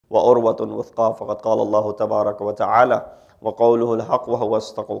وَأُرْوَةٌ وُثْقَى فَقَدْ قَالَ اللَّهُ تَبَارَكَ وَتَعَالَى وَقَوْلُهُ الْحَقُّ وَهُوَ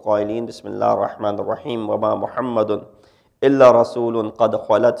أَصْدَقُ الْقَائِلِينَ بسم الله الرحمن الرحيم وما محمد إلا رسول قد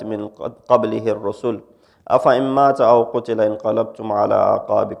خلت من قبله الرسل أفإن مات أو قتل انقلبتم على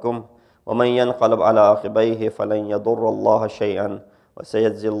أعقابكم ومن ينقلب على عقبيه فلن يضر الله شيئا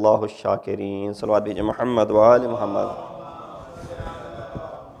وسيجزي الله الشاكرين. صلوات بيجي محمد وآل محمد.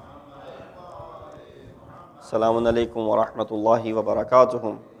 Assalamu alaikum wa rahmatullahi wa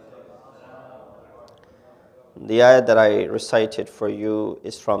barakatuh. The ayat that I recited for you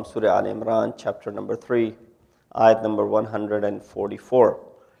is from Surah Al-Imran, chapter number 3, ayat number 144,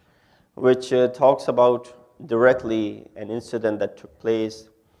 which talks about directly an incident that took place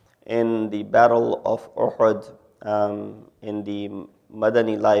in the battle of Uhud, in the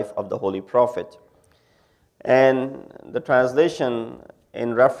Madani life of the Holy Prophet. And the translation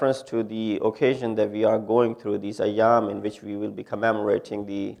in reference to the occasion that we are going through, these ayyam in which we will be commemorating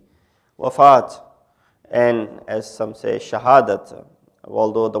the wafat, and as some say, shahadat,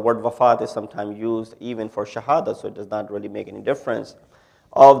 although the word wafat is sometimes used even for shahadat, so it does not really make any difference,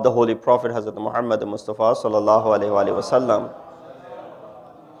 of the Holy Prophet Hazrat Muhammad Mustafa sallallahu alaihi wasallam.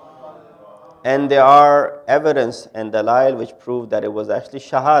 And there are evidence and dalail which prove that it was actually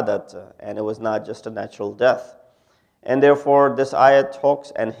shahadat and it was not just a natural death. And therefore this ayat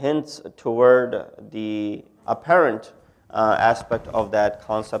talks and hints toward the apparent aspect of that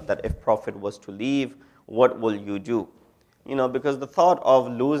concept that if Prophet was to leave, what will you do? You know, because the thought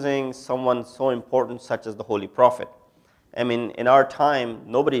of losing someone so important such as the Holy Prophet, I mean, in our time,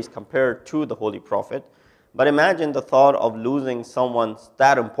 nobody is compared to the Holy Prophet, but imagine the thought of losing someone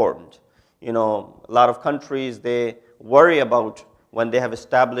that important. You know, a lot of countries, they worry about when they have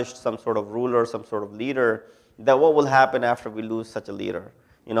established some sort of ruler, some sort of leader, that what will happen after we lose such a leader.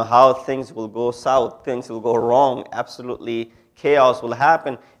 You know, how things will go south, things will go wrong, absolutely chaos will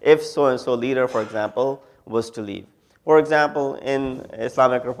happen if so-and-so leader, for example, was to leave. For example, in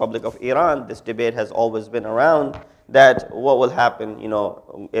Islamic Republic of Iran, this debate has always been around that what will happen, you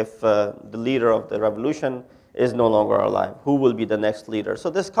know, if the leader of the revolution is no longer alive. Who will be the next leader? So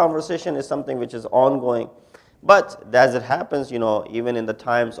this conversation is something which is ongoing. But as it happens, you know, even in the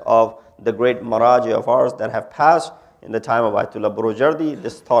times of the great Maraji of ours that have passed, in the time of Ayatollah Burujardi,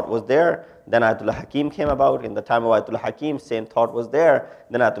 this thought was there. Then Ayatollah Hakim came about. In the time of Ayatollah Hakim, same thought was there.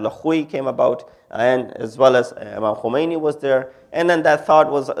 Then Ayatollah Khoi came about, and as well as Imam Khomeini was there. And then that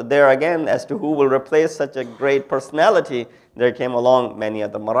thought was there again as to who will replace such a great personality. There came along many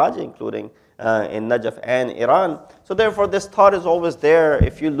other Maraji, including in Najaf and Iran. So therefore, this thought is always there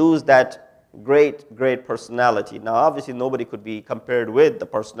if you lose that great personality. Now, obviously, nobody could be compared with the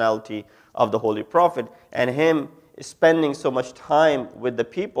personality of the Holy Prophet, and him spending so much time with the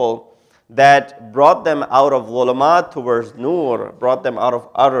people that brought them out of zulumat towards nur, brought them out of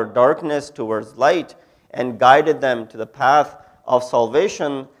utter darkness towards light, and guided them to the path of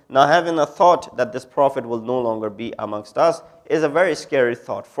salvation. Now, having a thought that this Prophet will no longer be amongst us is a very scary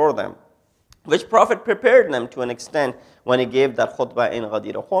thought for them, which Prophet prepared them to an extent when he gave that khutbah in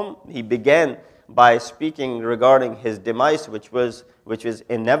Ghadir Khum. He began by speaking regarding his demise, which is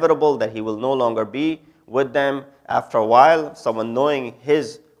inevitable, that he will no longer be with them after a while. Someone knowing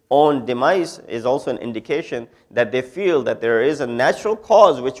his own demise is also an indication that they feel that there is a natural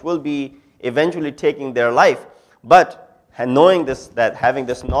cause which will be eventually taking their life. But knowing this, that having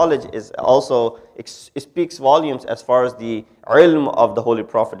this knowledge is also, it speaks volumes as far as the ilm of the Holy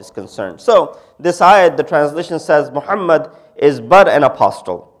Prophet is concerned. So this ayat, the translation says, Muhammad is but an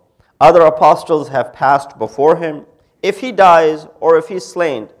apostle. Other apostles have passed before him. If he dies or if he's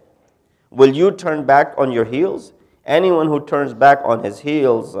slain, will you turn back on your heels? Anyone who turns back on his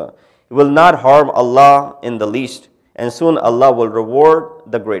heels will not harm Allah in the least, and soon Allah will reward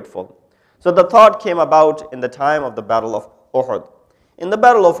the grateful. So the thought came about in the time of the Battle of Uhud. In the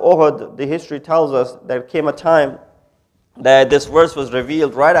Battle of Uhud, the history tells us there came a time that this verse was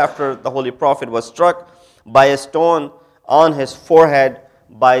revealed right after the Holy Prophet was struck by a stone on his forehead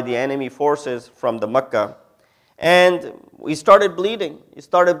by the enemy forces from the Mecca. And he started bleeding. He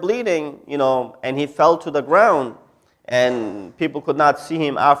started bleeding, you know, and he fell to the ground. And people could not see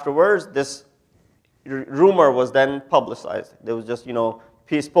him afterwards. This rumor was then publicized. There was just, you know,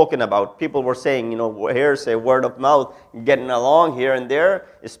 spoken about. People were saying, you know, hearsay, word of mouth, getting along here and there,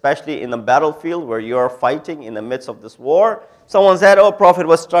 especially in the battlefield where you are fighting in the midst of this war. Someone said, oh, Prophet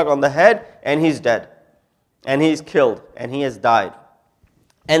was struck on the head and he's dead. And he's killed and he has died.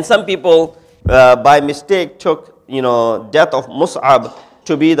 And some people, by mistake, took, you know, death of Mus'ab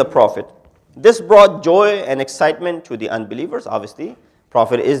to be the Prophet. This brought joy and excitement to the unbelievers, obviously.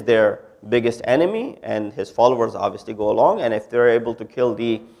 Prophet is their biggest enemy, and his followers obviously go along. And if they're able to kill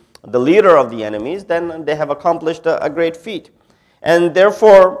the the leader of the enemies, then they have accomplished a great feat. And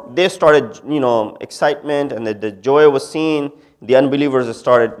therefore, they started, excitement, and the joy was seen. The unbelievers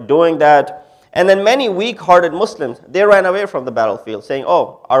started doing that. And then many weak-hearted Muslims, they ran away from the battlefield, saying,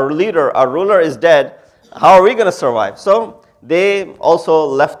 oh, our leader, our ruler is dead. How are we going to survive? So they also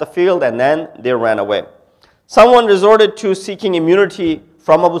left the field, and then they ran away. Someone resorted to seeking immunity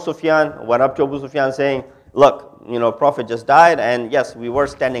from Abu Sufyan, went up to Abu Sufyan saying, look, Prophet just died, and yes, we were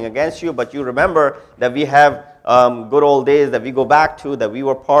standing against you, but you remember that we have good old days that we go back to, that we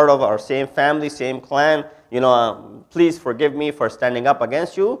were part of, our same family, same clan. Please forgive me for standing up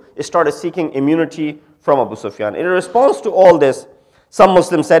against you. He started seeking immunity from Abu Sufyan. In response to all this, some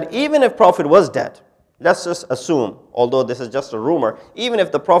Muslims said, even if Prophet was dead, let's just assume, although this is just a rumor, even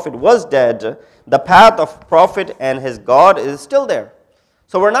if the Prophet was dead, the path of Prophet and his God is still there.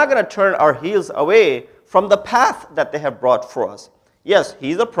 So we're not going to turn our heels away from the path that they have brought for us. Yes,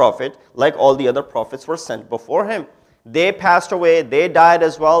 he's a prophet, like all the other prophets were sent before him. They passed away, they died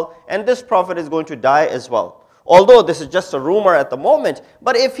as well, and this prophet is going to die as well. Although this is just a rumor at the moment,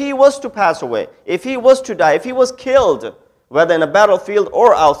 but if he was to pass away, if he was to die, if he was killed, whether in a battlefield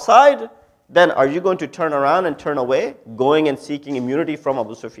or outside, then are you going to turn around and turn away, going and seeking immunity from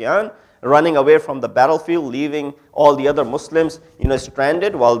Abu Sufyan, running away from the battlefield, leaving all the other Muslims,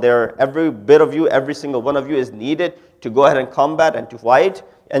 stranded, while every bit of you, every single one of you is needed to go ahead and combat and to fight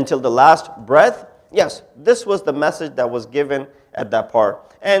until the last breath? Yes, this was the message that was given at that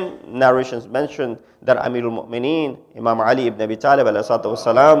part. And narrations mentioned that Amirul Mu'mineen, Imam Ali ibn Abi Talib alayhi salatu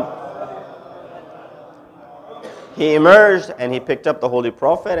wasalam, he emerged and he picked up the Holy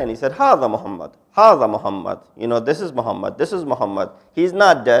Prophet and he said, Hadha Muhammad, Hadha Muhammad. This is Muhammad, this is Muhammad. He's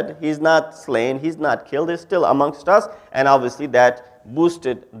not dead, he's not slain, he's not killed, he's still amongst us. And obviously that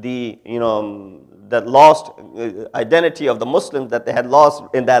boosted the, that lost identity of the Muslims that they had lost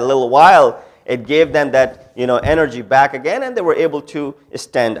in that little while. It gave them that, energy back again, and they were able to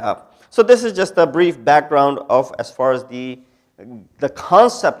stand up. So this is just a brief background of as far as the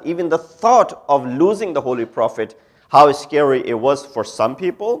concept, even the thought of losing the Holy Prophet, how scary it was for some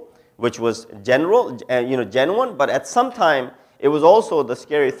people, which was genuine, but at some time, it was also the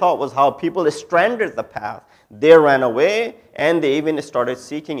scary thought was how people stranded the path. They ran away, and they even started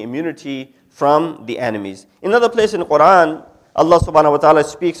seeking immunity from the enemies. In another place in the Quran, Allah subhanahu wa ta'ala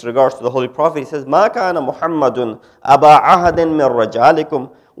speaks regards to the Holy Prophet. He says, مَا كَانَ مُحَمَّدٌ أَبَا عَهَدٍ مِّن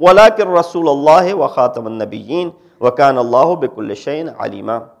رَجَالِكُمْ وَلَكِنْ رَسُولَ اللَّهِ وَخَاتَمَ النَّبِيِّينَ وَكَانَ اللَّهُ بِكُلِّ شَيْءٍ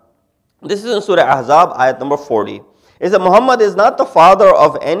عَلِيمًا. This is in Surah Ahzab, ayat number 40. It says, Muhammad is not the father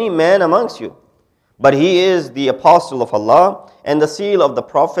of any man amongst you, but he is the apostle of Allah and the seal of the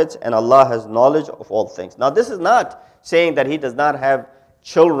prophets, and Allah has knowledge of all things. Now this is not saying that he does not have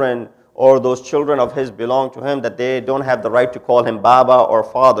children, or those children of his belong to him, that they don't have the right to call him Baba or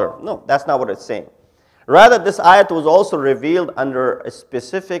Father. No, that's not what it's saying. Rather, this ayat was also revealed under a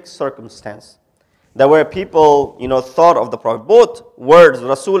specific circumstance. That where people, thought of the Prophet. Both words,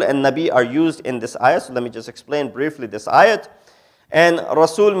 Rasul and Nabi, are used in this ayat. So let me just explain briefly this ayat. And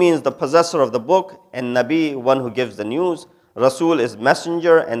Rasul means the possessor of the book, and Nabi, one who gives the news. Rasul is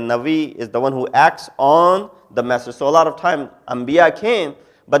messenger, and Nabi is the one who acts on the message. So a lot of time, Anbiya came,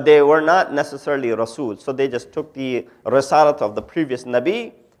 but they were not necessarily Rasul. So they just took the risalat of the previous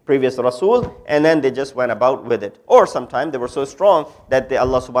Nabi, previous Rasul, and then they just went about with it. Or sometimes they were so strong that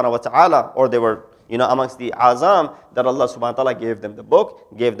Allah subhanahu wa ta'ala, or they were amongst the azam, that Allah subhanahu wa ta'ala gave them the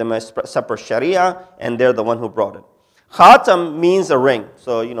book, gave them a separate sharia, and they're the one who brought it. Khatam means a ring.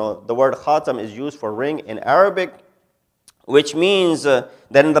 So, the word khatam is used for ring in Arabic, which means that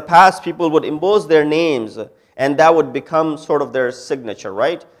in the past people would impose their names, and that would become sort of their signature,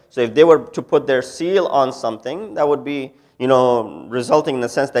 right? So if they were to put their seal on something, that would be, resulting in the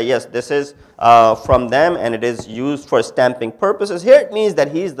sense that, yes, this is from them, and it is used for stamping purposes. Here it means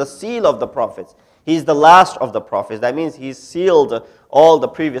that he's the seal of the prophets. He's the last of the prophets. That means he's sealed all the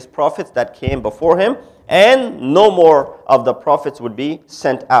previous prophets that came before him, and no more of the prophets would be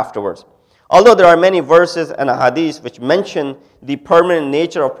sent afterwards. Although there are many verses and ahadith which mention the permanent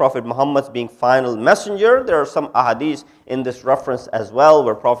nature of Prophet Muhammad's being final messenger, there are some ahadith in this reference as well,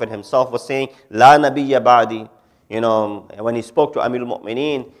 where Prophet himself was saying, La nabiyya ba'di. When he spoke to Amirul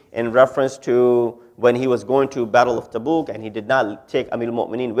Mu'mineen in reference to when he was going to Battle of Tabuk, and he did not take Amirul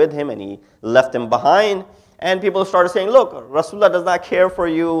Mu'mineen with him, and he left him behind. And people started saying, look, Rasulullah does not care for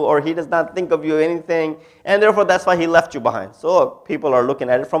you, or he does not think of you anything, and therefore that's why he left you behind. So people are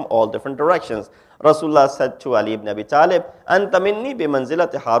looking at it from all different directions. Rasulullah said to Ali ibn Abi Talib, Anta minni bi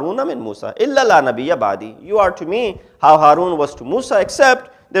manzilati Haruna min Musa, illa la nabiyya ba'di. You are to me how Harun was to Musa,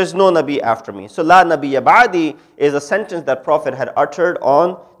 except there's no Nabi after me. So La Nabiyya Ba'di is a sentence that Prophet had uttered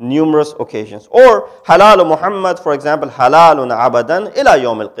on numerous occasions. Or Halal Muhammad, for example, Halalun abadan ila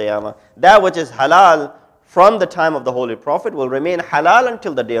yawm al-qiyamah. That which is halal from the time of the Holy Prophet will remain halal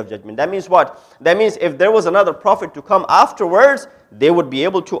until the Day of Judgment. That means what? That means if there was another Prophet to come afterwards, they would be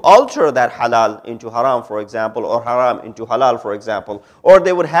able to alter that halal into haram, for example, or haram into halal, for example. Or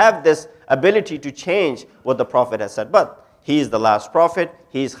they would have this ability to change what the Prophet has said. But he is the last Prophet,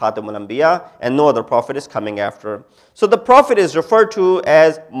 he is Khatamul Anbiya, and no other Prophet is coming after. So the Prophet is referred to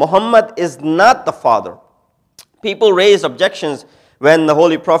as Muhammad is not the father. People raised objections when the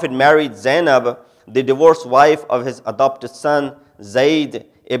Holy Prophet married Zainab, the divorced wife of his adopted son, Zayd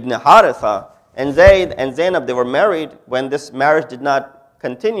ibn Haritha. And Zayd and Zainab, they were married. When this marriage did not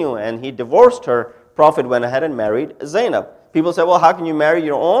continue and he divorced her, Prophet went ahead and married Zainab. People said, well, how can you marry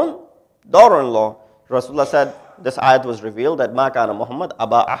your own daughter-in-law? Rasulullah said, this ayat was revealed that Ma kana Muhammad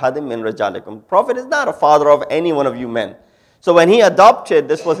aba ahadim min rajalikum. Prophet is not a father of any one of you men. So when he adopted,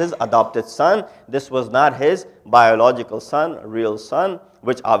 this was his adopted son. This was not his biological son, real son,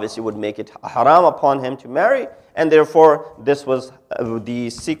 which obviously would make it haram upon him to marry. And therefore, this was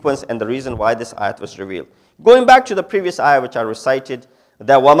the sequence and the reason why this ayat was revealed. Going back to the previous ayah which I recited,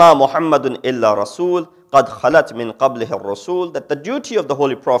 that وَمَا مُحَمَّدٌ إِلَّا رَسُولٌ قَدْ خَلَتْ مِنْ قَبْلِهِ الرَّسُولُ, that the duty of the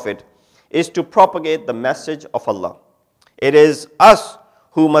Holy Prophet is to propagate the message of Allah. It is us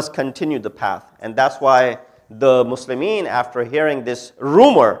who must continue the path. And that's why the Muslimin, after hearing this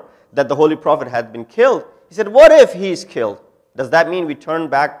rumor that the Holy Prophet had been killed, he said, what if he's killed? Does that mean we turn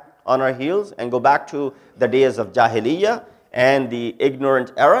back on our heels and go back to the days of Jahiliyyah and the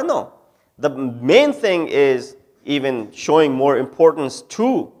ignorant era? No. The main thing is even showing more importance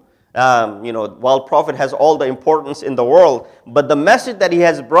to, while Prophet has all the importance in the world, but the message that he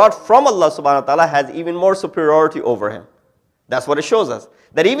has brought from Allah subhanahu wa ta'ala has even more superiority over him. That's what it shows us.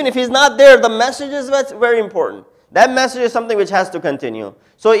 That even if he's not there, the message is very important. That message is something which has to continue.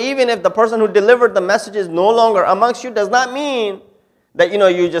 So even if the person who delivered the message is no longer amongst you, does not mean that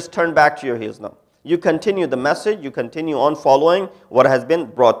you just turn back to your heels. No. You continue the message, you continue on following what has been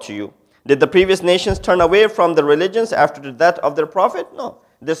brought to you. Did the previous nations turn away from the religions after the death of their prophet? No.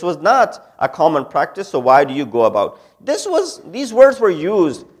 This was not a common practice, so why do you go about? These words were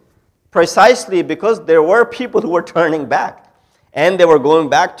used precisely because there were people who were turning back. And they were going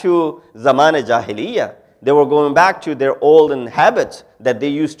back to Zaman Jahiliyyah. They were going back to their olden habits that they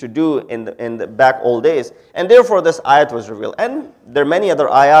used to do in the back old days. And therefore this ayat was revealed. And there are many other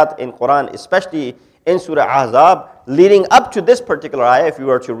ayat in Quran, especially in Surah Ahzab, leading up to this particular ayat. If you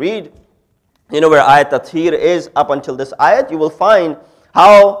were to read, where ayat Tathir is up until this ayat, you will find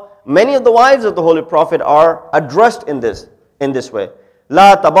how many of the wives of the Holy Prophet are addressed in this way.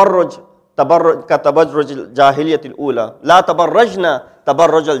 La tabarruj كتبرج الجاهلية الأولى لا تبرجنا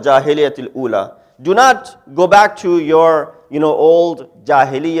تبرج الجاهلية الأولى. Do not go back to your old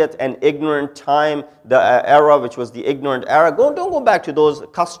Jahiliyat and ignorant time, the era which was the ignorant era. Don't go back to those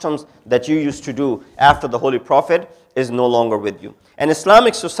customs that you used to do after the Holy Prophet is no longer with you. An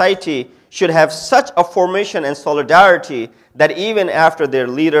Islamic society should have such a formation and solidarity that even after their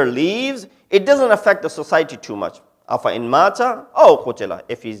leader leaves, it doesn't affect the society too much. Afa in mata, qutila.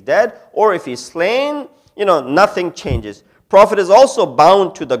 If he's dead or if he's slain, nothing changes. Prophet is also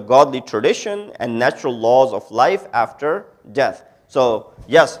bound to the godly tradition and natural laws of life after death. So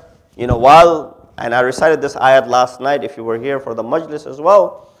yes, and I recited this ayat last night if you were here for the majlis as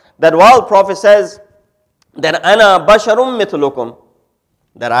well, that while Prophet says that ana basharum mithlukum,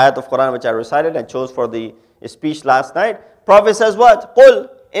 that ayat of Quran which I recited and chose for the speech last night, Prophet says what? Qul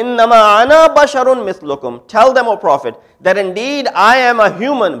innama ana basharun mithlukum. Tell them, O Prophet, that indeed I am a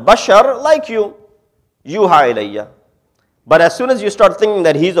human, bashar, like you. Yuha ilayya. But as soon as you start thinking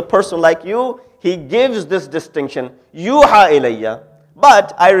that he's a person like you, he gives this distinction, Yuha ilayya.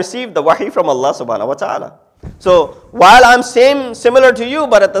 But I received the wahi from Allah subhanahu wa ta'ala. So while I'm similar to you,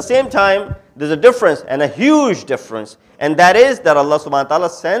 but at the same time, there's a difference, and a huge difference. And that is that Allah subhanahu wa ta'ala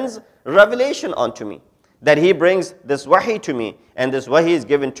sends revelation unto me. That he brings this wahi to me, and this wahi is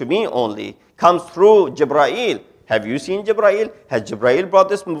given to me only, comes through Jibreel. Have you seen Jibreel? Has Jibreel brought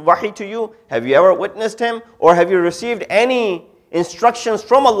this wahi to you? Have you ever witnessed him? Or have you received any instructions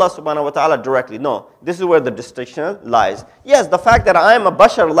from Allah subhanahu wa ta'ala directly? No. This is where the distinction lies. Yes, the fact that I am a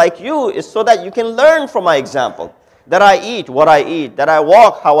bashar like you is so that you can learn from my example. That I eat what I eat, that I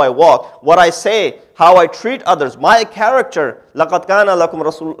walk how I walk, what I say, how I treat others, my character. لَقَدْ كَانَ لَكُمْ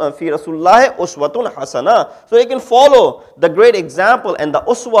فِي رَسُولِ اللَّهِ أُسْوَةٌ حَسَنَةٌ. So you can follow the great example and the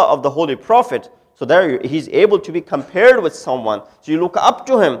uswa of the Holy Prophet. So there he's able to be compared with someone. So you look up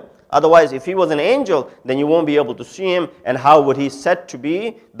to him. Otherwise, if he was an angel, then you won't be able to see him, and how would he set to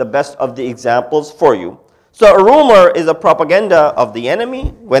be the best of the examples for you? So a rumor is a propaganda of the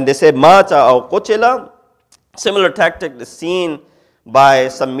enemy. When they say mata or qutila, similar tactic is seen by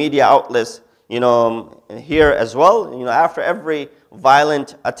some media outlets, here as well. After every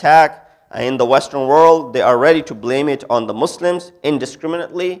violent attack in the Western world, they are ready to blame it on the Muslims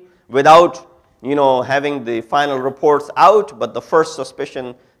indiscriminately without having the final reports out, but the first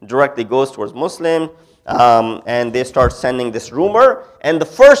suspicion directly goes towards Muslims, and they start sending this rumor, and the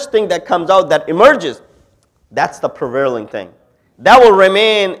first thing that comes out, that emerges, that's the prevailing thing. That will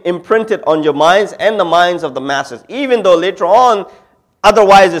remain imprinted on your minds and the minds of the masses, even though later on,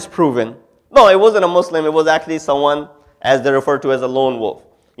 otherwise is proven. No, it wasn't a Muslim, it was actually someone, as they refer to as a lone wolf.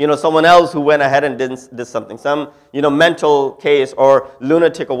 Someone else who went ahead and did something, some, mental case or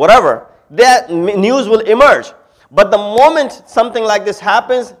lunatic or whatever. That news will emerge. But the moment something like this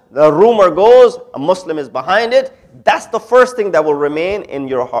happens, the rumor goes, a Muslim is behind it, that's the first thing that will remain in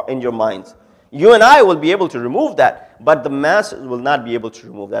your heart, in your minds. You and I will be able to remove that, but the masses will not be able to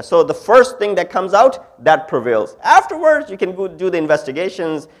remove that. So the first thing that comes out, that prevails. Afterwards, you can go do the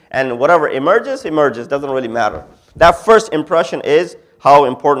investigations, and whatever emerges, doesn't really matter. That first impression is how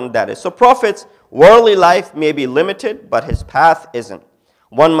important that is. So Prophet's worldly life may be limited, but his path isn't.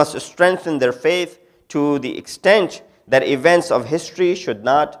 One must strengthen their faith to the extent that events of history should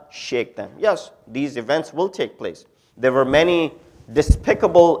not shake them. Yes, these events will take place. There were many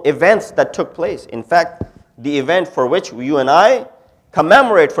despicable events that took place. In fact, the event for which you and I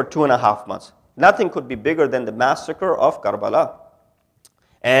commemorate for 2.5 months, nothing could be bigger than the massacre of Karbala.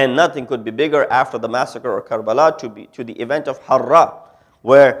 And nothing could be bigger after the massacre of Karbala to the event of Harra,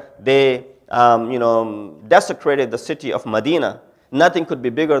 where they desecrated the city of Medina. Nothing could be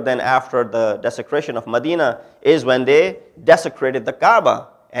bigger than after the desecration of Medina is when they desecrated the Kaaba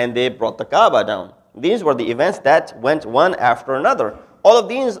and they brought the Kaaba down. These were the events that went one after another. All of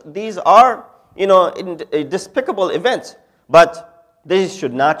these are despicable events, but these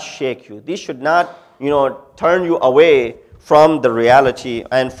should not shake you. These should not turn you away from the reality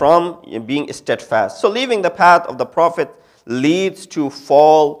and from being steadfast. So leaving the path of the Prophet leads to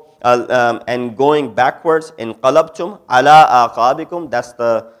fall and going backwards. In qalabtum ala aqabikum, that's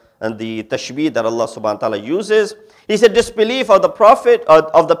the tashbih that Allah subhanahu wa ta'ala uses. He said disbelief of the Prophet,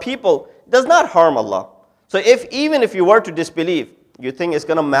 of the people, does not harm Allah. So even if you were to disbelieve, you think it's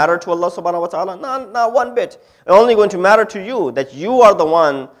going to matter to Allah subhanahu wa ta'ala? Not one bit. It's only going to matter to you, that you are the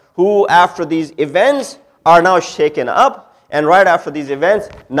one who, after these events, are now shaken up. And right after these events,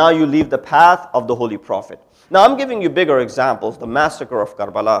 now you leave the path of the Holy Prophet. Now I'm giving you bigger examples, the massacre of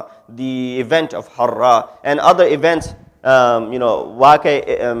Karbala, the event of Harra, and other events,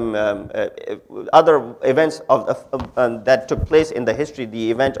 other events that took place in the history,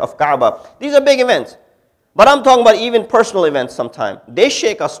 the event of Kaaba. These are big events. But I'm talking about even personal events sometimes. They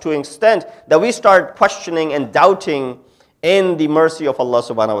shake us to an extent that we start questioning and doubting in the mercy of Allah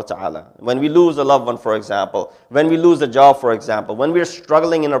subhanahu wa ta'ala. When we lose a loved one, for example, when we lose a job, for example, when we're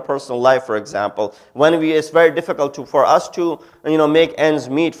struggling in our personal life, for example, when it's very difficult for us to make ends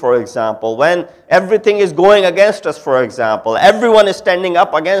meet, for example, when everything is going against us, for example, everyone is standing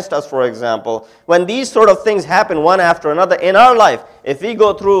up against us, for example, when these sort of things happen one after another in our life, if we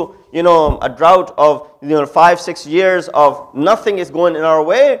go through a drought of 5-6 years of nothing is going in our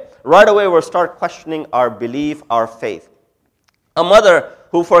way, right away we'll start questioning our belief, our faith. A mother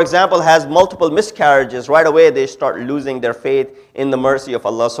who, for example, has multiple miscarriages, right away they start losing their faith in the mercy of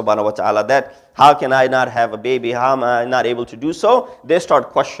Allah subhanahu wa ta'ala. That how can I not have a baby? How am I not able to do so? They start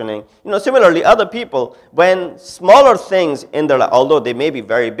questioning. Similarly, other people, when smaller things in their life, although they may be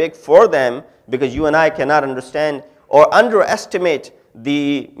very big for them, because you and I cannot understand or underestimate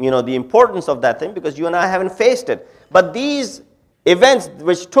the importance of that thing, because you and I haven't faced it. But these events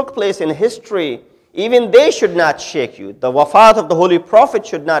which took place in history, even they should not shake you. The wafat of the Holy Prophet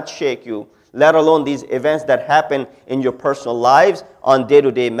should not shake you, let alone these events that happen in your personal lives on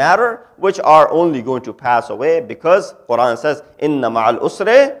day-to-day matter, which are only going to pass away, because Quran says, Inna ma'al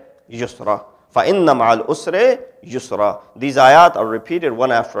usri yusra. Fa inna ma'al usri yusra. These ayat are repeated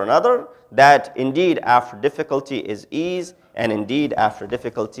one after another, that indeed after difficulty is ease, and indeed after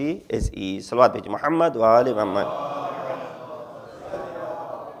difficulty is ease. Salawat bi Muhammad wa ali Muhammad.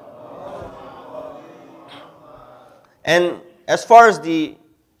 And as far as the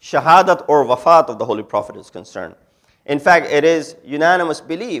shahadat or wafat of the Holy Prophet is concerned, in fact, it is unanimous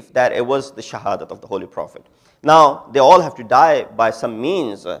belief that it was the shahadat of the Holy Prophet. Now, they all have to die by some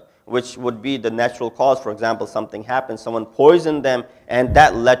means, which would be the natural cause. For example, something happened, someone poisoned them, and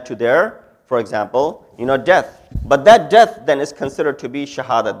that led to their, for example, death. But that death then is considered to be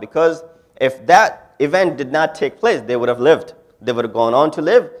shahadat, because if that event did not take place, they would have lived. They would have gone on to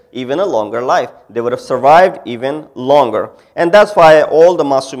live even a longer life. They would have survived even longer. And that's why all the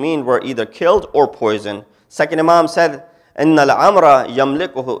Masumeen were either killed or poisoned. Second Imam said, إن الأمر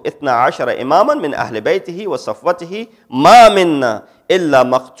يملكه 12 إماما من أهل بيته وصفوته ما منا إلا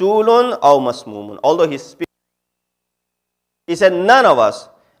مقتول أو مسموم. Although he said none of us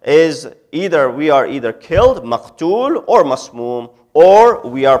we are either killed, maqtul, or masmoom, or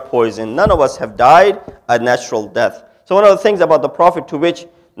we are poisoned. None of us have died a natural death. So one of the things about the Prophet to which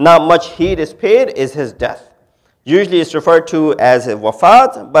not much heed is paid is his death. Usually it's referred to as a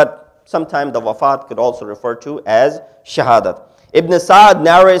wafat, but sometimes the wafat could also refer to as shahadat. Ibn Sa'd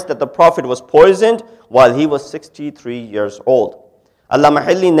narrates that the Prophet was poisoned while he was 63 years old. Allama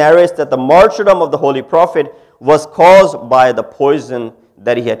Hilli narrates that the martyrdom of the Holy Prophet was caused by the poison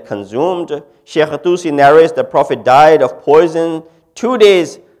that he had consumed. Shaykh Tusi narrates the Prophet died of poison 2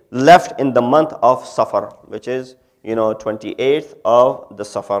 days left in the month of Safar, which is 28th of the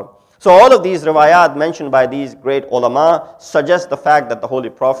Safar. So all of these riwayat mentioned by these great ulama suggest the fact that the Holy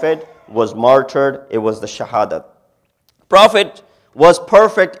Prophet was martyred. It was the shahadat. Prophet was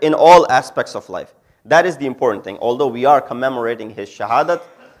perfect in all aspects of life. That is the important thing. Although we are commemorating his shahadat,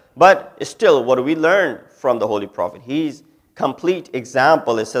 but still what do we learn from the Holy Prophet? He's complete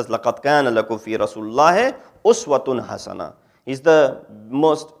example. It says, لَقَدْ كَانَ لَكُمْ فِي رَسُولِ اللَّهِ أُسْوَةٌ حَسَنَةٌ. He's the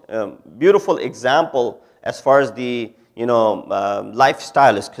most beautiful example as far as the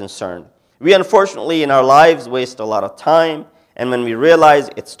lifestyle is concerned. We unfortunately in our lives waste a lot of time, and when we realize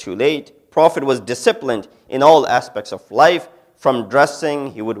it's too late. Prophet was disciplined in all aspects of life. From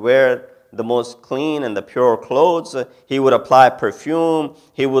dressing, he would wear the most clean and the pure clothes. He would apply perfume.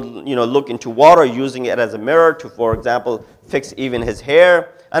 He would look into water, using it as a mirror to, for example, fix even his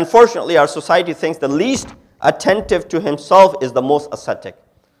hair. Unfortunately, our society thinks the least attentive to himself is the most ascetic.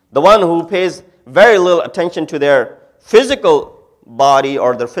 The one who pays very little attention to their physical body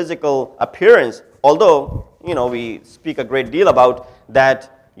or their physical appearance, although we speak a great deal about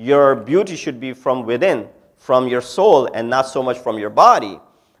that your beauty should be from within, from your soul, and not so much from your body.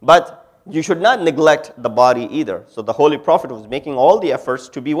 But you should not neglect the body either. So the Holy Prophet was making all the efforts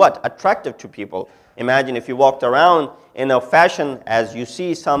to be what? Attractive to people. Imagine if you walked around in a fashion as you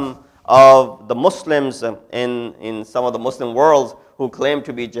see some of the Muslims in some of the Muslim worlds who claim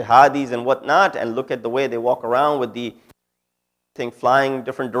to be jihadis and whatnot, and look at the way they walk around with the thing flying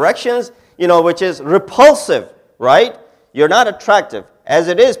different directions, which is repulsive, right? You're not attractive. As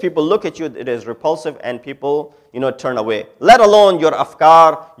it is, people look at you, it is repulsive, and people, turn away. Let alone your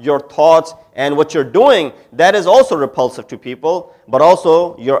afkar, your thoughts, and what you're doing, that is also repulsive to people, but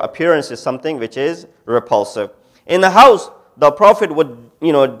also your appearance is something which is repulsive. In the house, the Prophet would,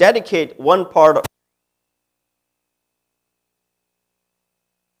 dedicate one part of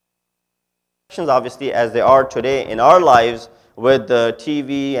obviously as they are today in our lives with the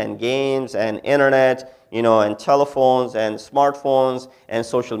TV and games and internet, and telephones and smartphones and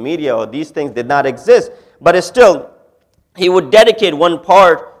social media. These things did not exist, but still, he would dedicate one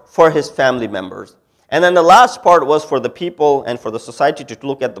part for his family members. And then the last part was for the people and for the society to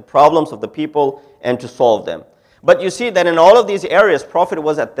look at the problems of the people and to solve them. But you see that in all of these areas, Prophet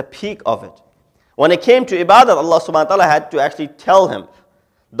was at the peak of it. When it came to ibadat, Allah subhanahu wa ta'ala had to actually tell him,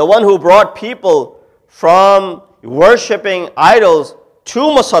 the one who brought people from worshipping idols to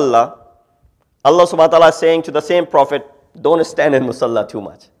musalla, Allah subhanahu wa ta'ala is saying to the same Prophet, don't stand in musalla too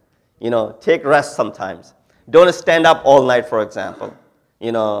much. Take rest sometimes. Don't stand up all night, for example.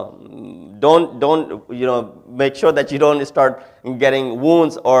 Don't make sure that you don't start getting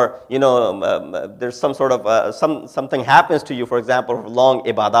wounds, or there's some sort of something happens to you, for example, of long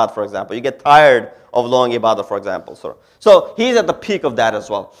ibadat, for example. You get tired of long ibadah, for example. So he's at the peak of that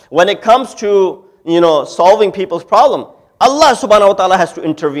as well. When it comes to solving people's problem, Allah subhanahu wa ta'ala has to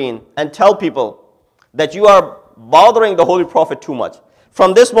intervene and tell people that you are bothering the Holy Prophet too much.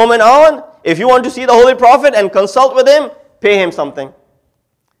 From this moment on, if you want to see the Holy Prophet and consult with him, pay him something.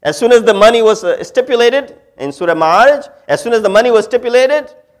 As soon as the money was stipulated in Surah Ma'arij, as soon as the money was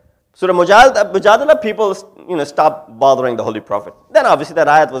stipulated, Surah Mujadala, people stopped bothering the Holy Prophet. Then obviously that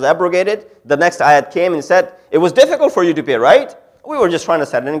ayat was abrogated. The next ayat came and said, it was difficult for you to pay, right? We were just trying to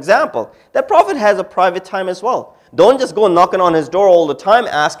set an example. That Prophet has a private time as well. Don't just go knocking on his door all the time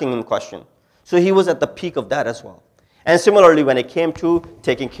asking him questions. So he was at the peak of that as well. And similarly, when it came to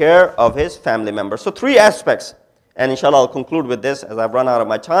taking care of his family members. So 3 aspects. And inshallah, I'll conclude with this as I've run out of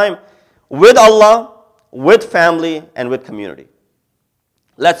my time. With Allah, with family, and with community.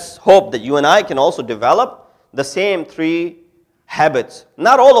 Let's hope that you and I can also develop the same 3 habits.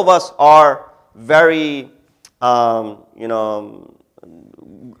 Not all of us are very,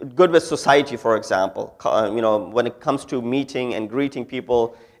 good with society, for example, when it comes to meeting and greeting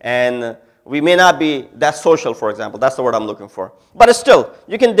people, and we may not be that social, for example. That's the word I'm looking for. But still,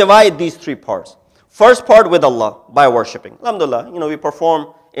 you can divide these three parts. First part with Allah, by worshiping. Alhamdulillah, we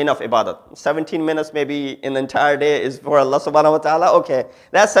perform enough ibadat. 17 minutes maybe in the entire day is for Allah subhanahu wa ta'ala. Okay,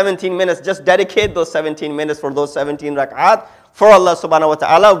 that's 17 minutes. Just dedicate those 17 minutes for those 17 rak'at for Allah subhanahu wa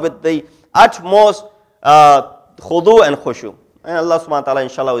ta'ala with the utmost khudu and khushu. And Allah subhanahu wa ta'ala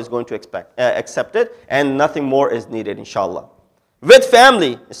inshallah is going to accept it, and nothing more is needed inshallah. With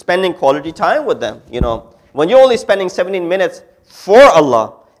family, spending quality time with them. When you're only spending 17 minutes for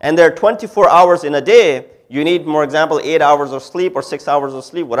Allah, and there are 24 hours in a day, you need, for example, 8 hours of sleep or 6 hours of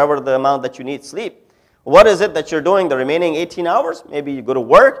sleep, whatever the amount that you need sleep. What is it that you're doing the remaining 18 hours? Maybe you go to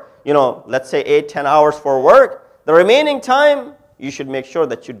work, let's say 8-10 hours for work. The remaining time, you should make sure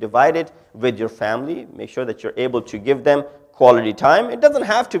that you divide it with your family. Make sure that you're able to give them quality time. It doesn't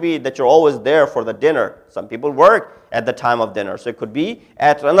have to be that you're always there for the dinner. Some people work at the time of dinner, so it could be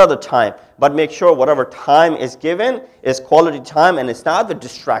at another time. But make sure whatever time is given is quality time, and it's not the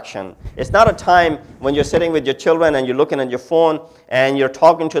distraction. It's not a time when you're sitting with your children and you're looking at your phone and you're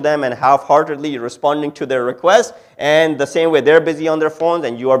talking to them and half-heartedly you're responding to their requests, and the same way they're busy on their phones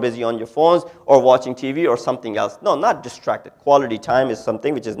and you are busy on your phones or watching TV or something else. No, not distracted. Quality time is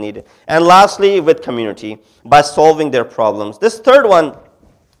something which is needed. And lastly, with community, by solving their problems. This third one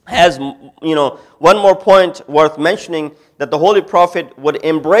has, one more point worth mentioning, that the Holy Prophet would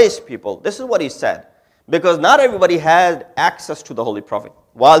embrace people. This is what he said. Because not everybody had access to the Holy Prophet.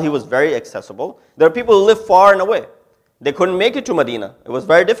 While he was very accessible, there are people who live far and away. They couldn't make it to Medina. It was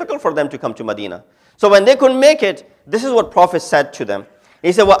very difficult for them to come to Medina. So when they couldn't make it, this is what Prophet said to them.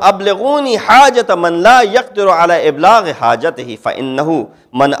 He said, وَأَبْلِغُونِي حَاجَةَ مَنْ لَا يَقْدِرُ عَلَى إِبْلَاغِ حَاجَتِهِ فَإِنَّهُ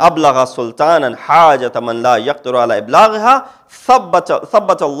مَنْ أَبْلَغَ سُلْطَانًا حَاجَةَ مَنْ لَا يَقْدِرُ عَلَى إِبْلَاغِهَا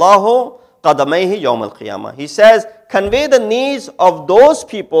ثَبَّتَ اللَّهُ قَدَمَيْهِ يَوْمَ الْقِيَامَةِ. He says, convey the needs of those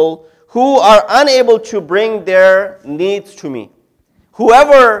people who are unable to bring their needs to me.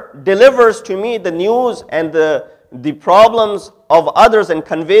 Whoever delivers to me the news and the problems of others and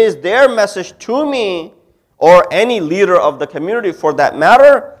conveys their message to me, or any leader of the community for that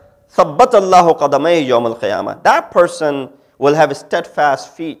matter, ثَبَّتَ اللَّهُ قَدَمَيْهِ يَوْمَ الْقِيَامَةِ. That person will have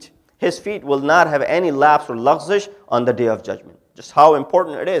steadfast feet. His feet will not have any lapse or luxury on the day of judgment. Just how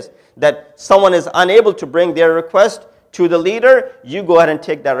important it is that someone is unable to bring their request to the leader, you go ahead and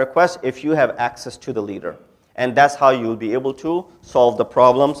take that request if you have access to the leader. And that's how you'll be able to solve the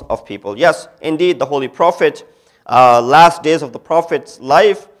problems of people. Yes, indeed, the Holy Prophet, last days of the Prophet's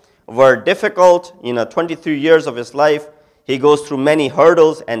life were difficult. 23 years of his life, he goes through many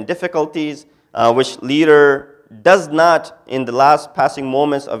hurdles and difficulties, which leader does not, in the last passing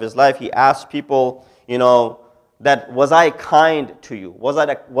moments of his life, he asked people, that was I kind to you? Was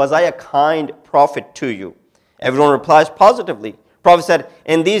I a kind prophet to you? Everyone replies positively. Prophet said,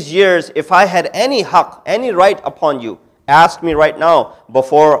 in these years, if I had any haqq, any right upon you, ask me right now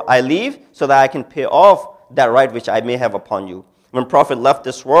before I leave so that I can pay off that right which I may have upon you. When Prophet left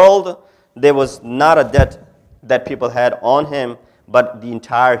this world, there was not a debt that people had on him, but the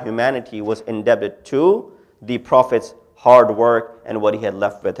entire humanity was indebted to the Prophet's hard work and what he had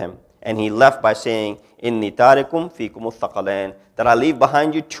left with him. And he left by saying, Inni tarikum fikum thaqalain, that I leave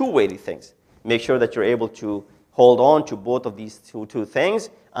behind you two weighty things. Make sure that you're able to hold on to both of these two things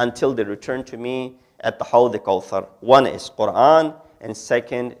until they return to me at the Hawd al-Kawthar. One is Quran, and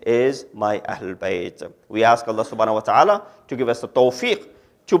second is my Ahlul Bayt. We ask Allah subhanahu wa ta'ala to give us the tawfiq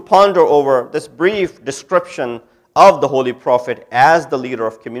to ponder over this brief description of the Holy Prophet as the leader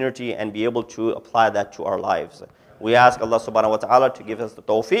of community and be able to apply that to our lives. We ask Allah subhanahu wa ta'ala to give us the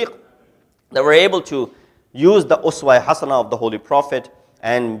tawfiq that we're able to use the uswa hasana of the Holy Prophet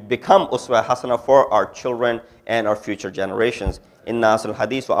and become uswa hasana for our children and our future generations. Inna asl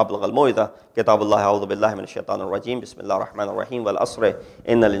hadith wa ablagh al mu'idha kitabullah a'udhu billahi minash shaitanir rajim bismillahir rahmanir rahim wal asr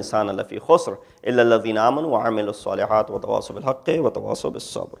innal insana lafi khusr illa alladhina amanu wa amilus solihat wa tawasaw bil haqqi wa tawasaw bis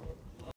sabr.